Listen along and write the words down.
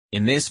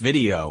In this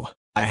video,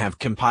 I have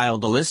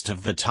compiled a list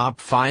of the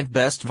top 5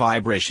 best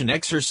vibration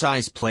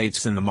exercise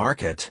plates in the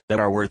market that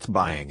are worth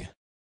buying.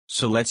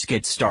 So let's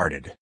get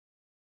started.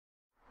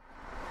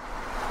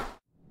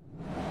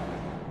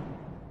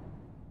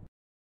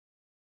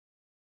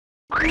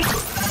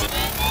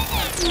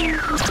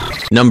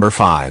 Number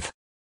 5.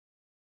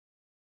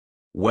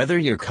 Whether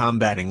you're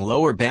combating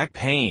lower back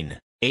pain,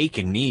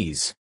 aching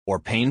knees, or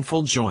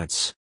painful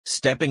joints,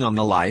 stepping on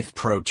the Life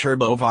Pro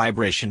Turbo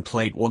Vibration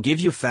Plate will give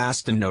you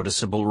fast and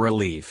noticeable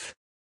relief.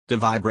 The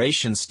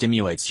vibration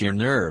stimulates your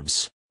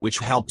nerves, which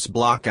helps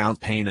block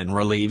out pain and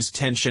relieves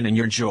tension in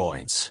your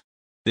joints.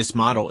 This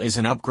model is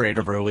an upgrade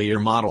of earlier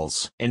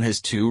models and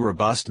has 2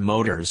 robust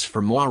motors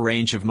for more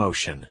range of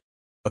motion.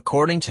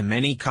 According to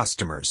many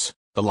customers,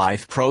 the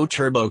Life Pro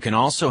Turbo can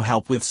also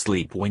help with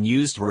sleep when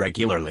used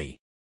regularly.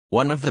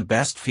 One of the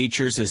best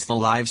features is the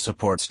live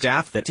support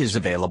staff that is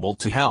available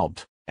to help,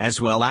 as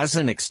well as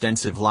an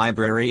extensive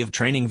library of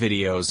training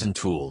videos and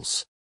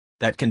tools.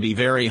 That can be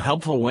very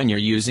helpful when you're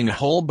using a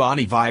whole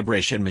body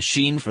vibration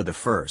machine for the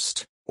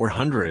first, or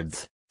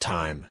 100th,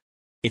 time.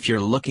 If you're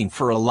looking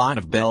for a lot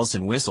of bells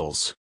and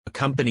whistles,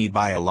 accompanied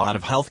by a lot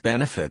of health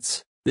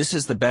benefits, this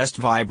is the best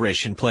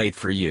vibration plate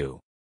for you.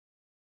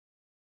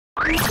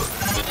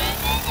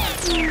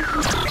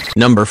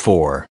 Number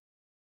 4.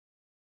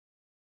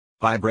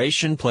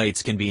 Vibration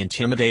plates can be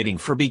intimidating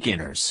for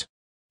beginners.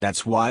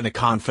 That's why the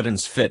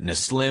Confidence Fitness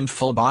Slim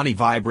Full Body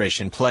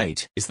Vibration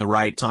Plate is the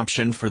right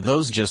option for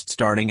those just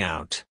starting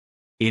out.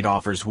 It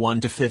offers 1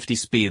 to 50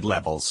 speed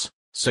levels,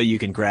 so you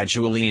can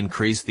gradually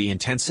increase the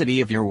intensity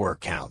of your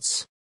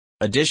workouts.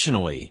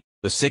 Additionally,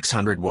 the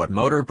 600-watt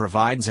motor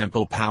provides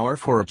ample power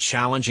for a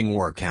challenging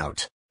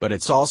workout, but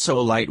it's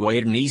also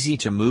lightweight and easy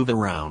to move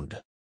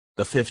around.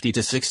 The 50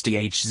 to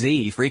 60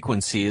 Hz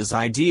frequency is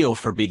ideal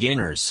for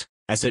beginners,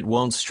 as it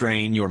won't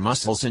strain your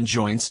muscles and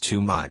joints too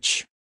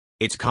much.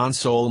 Its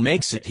console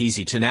makes it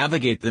easy to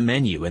navigate the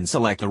menu and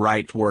select the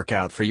right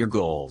workout for your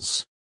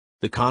goals.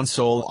 The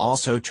console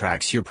also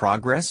tracks your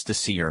progress to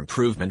see your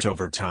improvement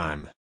over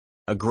time.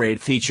 A great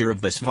feature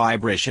of this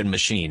vibration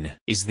machine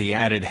is the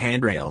added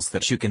handrails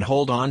that you can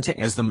hold on to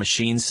as the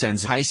machine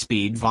sends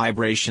high-speed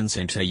vibrations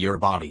into your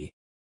body.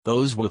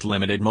 Those with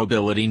limited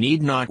mobility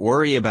need not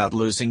worry about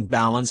losing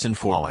balance and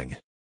falling.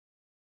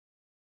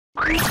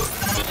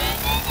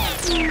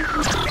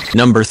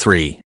 Number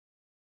 3.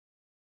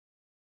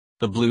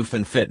 The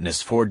Bluefin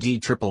Fitness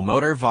 4D Triple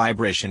Motor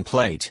Vibration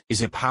Plate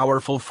is a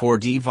powerful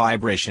 4D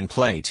vibration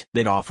plate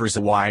that offers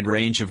a wide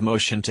range of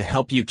motion to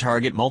help you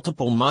target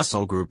multiple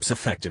muscle groups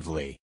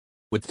effectively.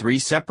 With 3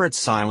 separate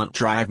silent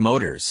drive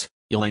motors,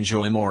 you'll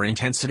enjoy more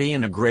intensity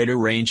and a greater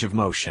range of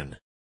motion.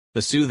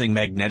 The soothing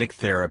magnetic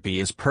therapy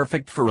is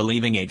perfect for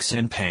relieving aches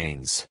and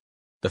pains.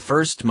 The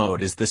first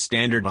mode is the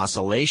standard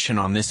oscillation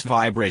on this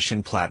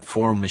vibration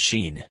platform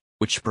machine,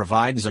 which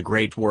provides a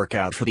great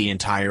workout for the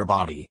entire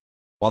body.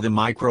 While the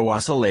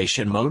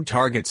micro-oscillation mode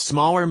targets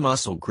smaller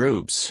muscle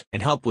groups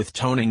and help with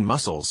toning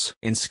muscles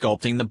and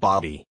sculpting the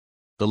body.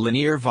 The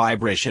linear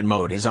vibration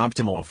mode is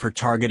optimal for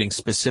targeting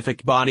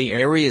specific body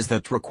areas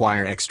that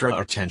require extra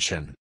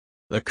attention.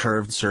 The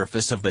curved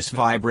surface of this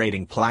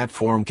vibrating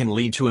platform can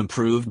lead to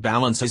improved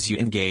balance as you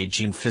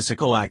engage in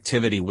physical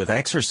activity with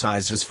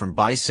exercises from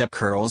bicep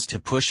curls to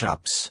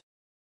push-ups.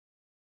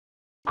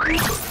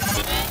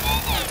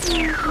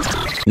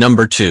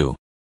 Number 2.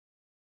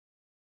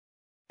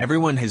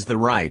 Everyone has the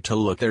right to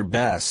look their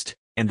best,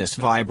 and this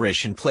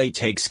vibration plate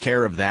takes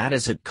care of that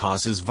as it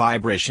causes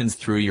vibrations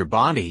through your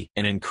body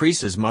and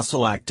increases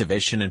muscle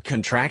activation and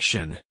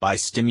contraction by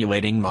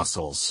stimulating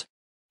muscles.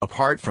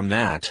 Apart from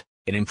that,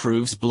 it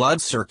improves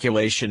blood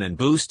circulation and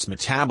boosts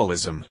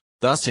metabolism,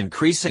 thus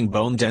increasing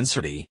bone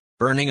density,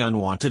 burning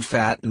unwanted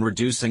fat and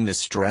reducing the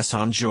stress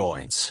on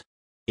joints.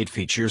 It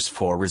features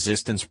 4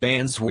 resistance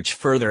bands which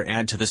further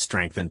add to the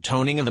strength and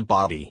toning of the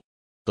body.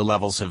 The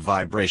levels of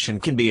vibration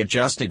can be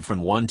adjusted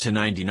from 1 to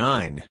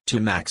 99 to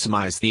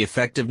maximize the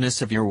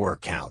effectiveness of your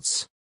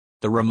workouts.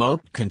 The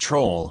remote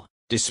control,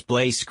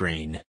 display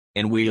screen,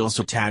 and wheels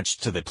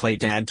attached to the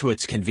plate add to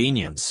its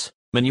convenience,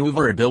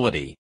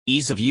 maneuverability,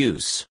 ease of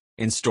use,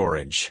 and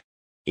storage.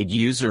 Its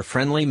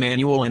user-friendly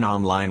manual and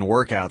online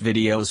workout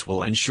videos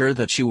will ensure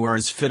that you are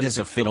as fit as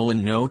a fiddle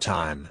in no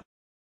time.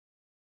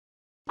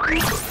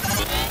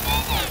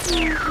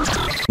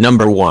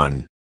 Number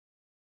 1.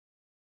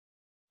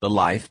 The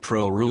Life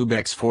Pro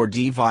Rubex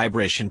 4D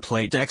Vibration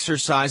Plate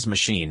Exercise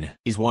Machine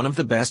is one of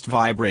the best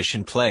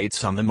vibration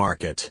plates on the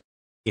market.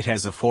 It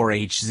has a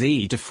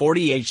 4Hz to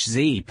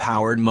 40Hz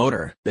powered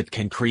motor that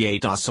can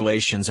create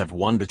oscillations of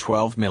 1 to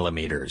 12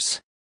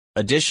 mm.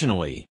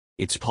 Additionally,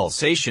 its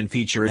pulsation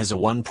feature has a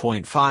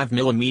 1.5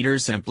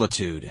 mm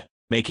amplitude,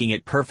 making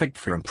it perfect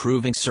for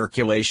improving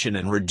circulation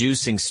and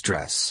reducing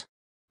stress.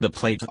 The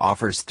plate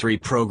offers 3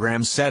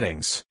 program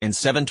settings and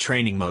 7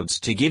 training modes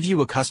to give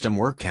you a custom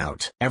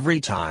workout every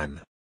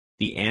time.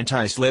 The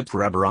anti-slip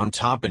rubber on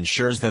top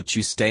ensures that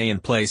you stay in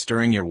place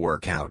during your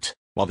workout,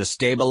 while the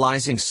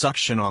stabilizing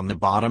suction on the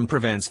bottom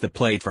prevents the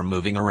plate from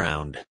moving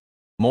around.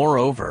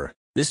 Moreover,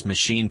 this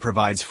machine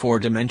provides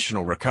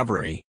 4-dimensional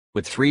recovery,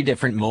 with 3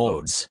 different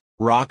modes: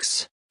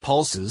 rocks,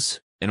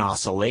 pulses, and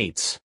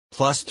oscillates,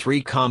 plus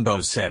 3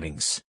 combo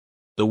settings.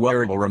 The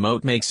wearable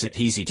remote makes it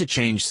easy to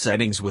change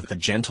settings with a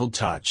gentle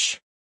touch.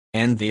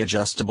 And the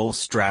adjustable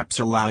straps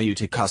allow you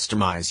to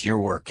customize your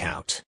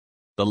workout.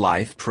 The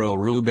Life Pro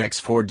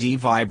Rubex 4D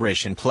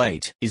vibration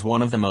plate is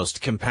one of the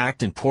most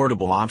compact and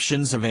portable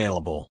options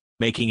available,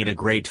 making it a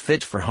great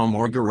fit for home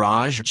or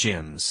garage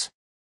gyms.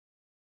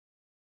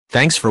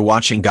 Thanks for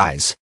watching,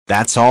 guys.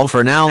 That's all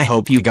for now. I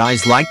hope you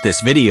guys liked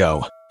this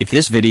video. If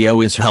this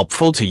video is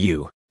helpful to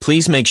you,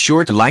 please make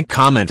sure to like,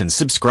 comment, and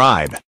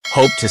subscribe.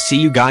 Hope to see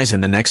you guys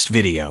in the next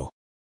video.